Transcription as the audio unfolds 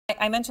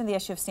I mentioned the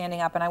issue of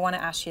standing up, and I want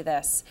to ask you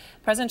this.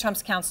 President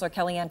Trump's counselor,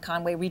 Kellyanne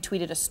Conway,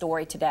 retweeted a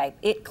story today.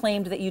 It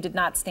claimed that you did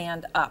not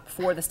stand up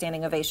for the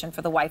standing ovation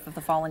for the wife of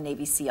the fallen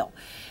Navy SEAL.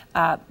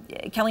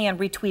 Kellyanne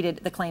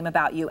retweeted the claim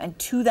about you, and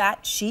to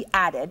that she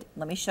added,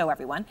 let me show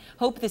everyone,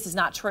 hope this is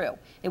not true.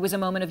 It was a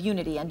moment of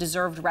unity and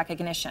deserved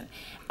recognition.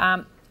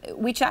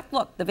 We checked.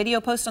 Look, the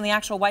video posted on the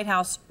actual White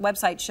House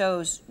website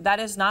shows that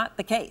is not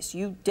the case.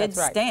 You did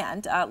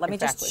stand. Let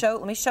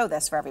me show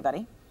this for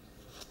everybody.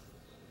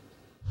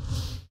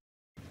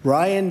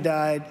 Ryan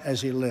died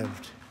as he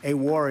lived, a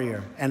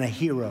warrior and a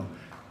hero,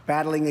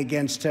 battling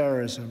against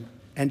terrorism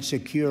and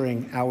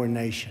securing our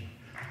nation.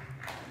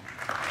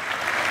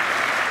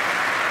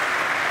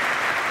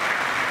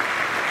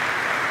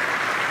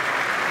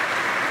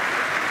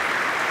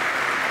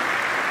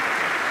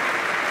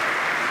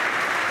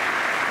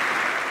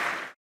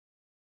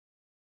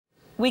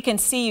 We can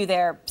see you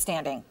there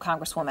standing,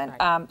 Congresswoman.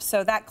 Right.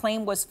 So that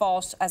claim was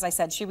false. As I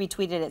said, she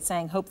retweeted it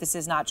saying, hope this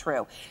is not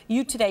true.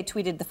 You today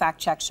tweeted the fact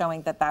check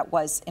showing that that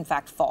was, in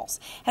fact, false.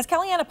 Has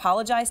Kellyanne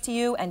apologized to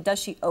you, and does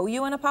she owe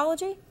you an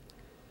apology?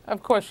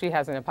 Of course she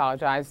hasn't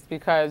apologized,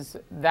 because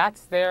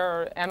that's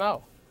their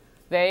MO.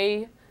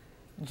 They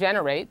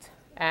generate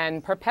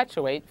and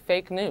perpetuate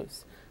fake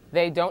news.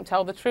 They don't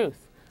tell the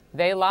truth.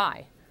 They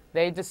lie.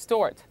 They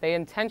distort. They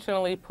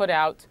intentionally put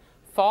out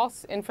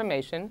false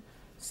information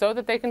so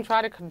that they can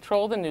try to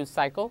control the news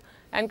cycle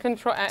and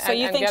control. So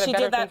you think she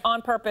did that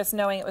on purpose,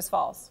 knowing it was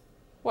false?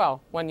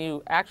 Well, when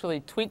you actually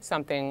tweet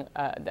something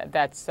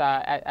that's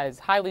as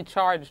highly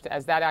charged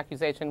as that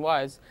accusation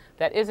was,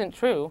 that isn't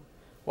true,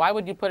 why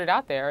would you put it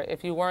out there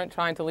if you weren't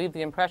trying to leave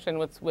the impression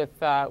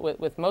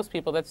with most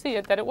people that see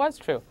it that it was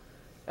true?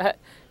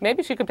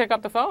 Maybe she could pick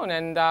up the phone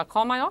and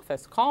call my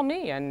office, call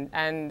me,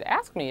 and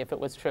ask me if it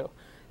was true.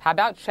 How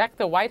about check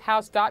the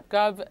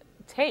whitehouse.gov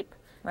tape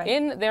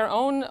in their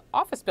own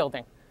office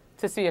building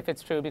to see if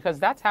it's true, because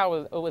that's how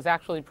it was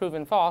actually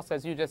proven false,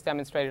 as you just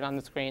demonstrated on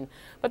the screen.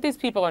 But these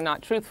people are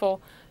not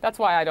truthful. That's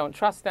why I don't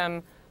trust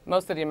them.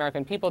 Most of the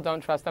American people don't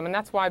trust them, and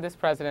that's why this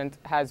president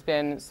has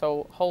been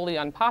so wholly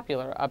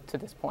unpopular up to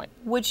this point.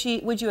 Would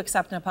you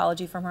accept an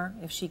apology from her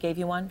if she gave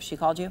you one, if she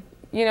called you?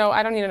 You know,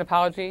 I don't need an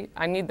apology.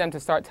 I need them to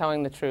start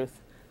telling the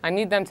truth. I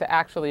need them to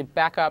actually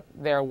back up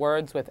their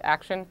words with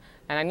action,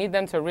 and I need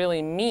them to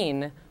really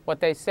mean what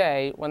they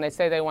say when they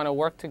say they want to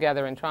work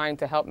together in trying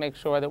to help make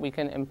sure that we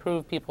can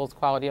improve people's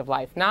quality of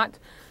life, not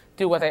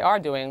do what they are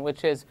doing,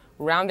 which is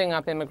rounding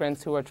up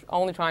immigrants who are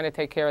only trying to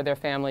take care of their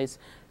families,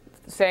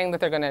 saying that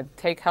they're going to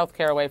take health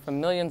care away from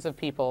millions of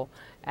people,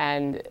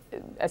 and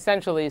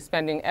essentially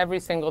spending every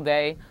single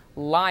day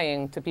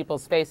lying to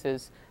people's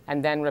faces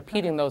and then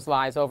repeating those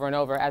lies over and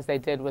over, as they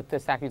did with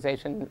this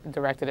accusation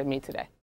directed at me today.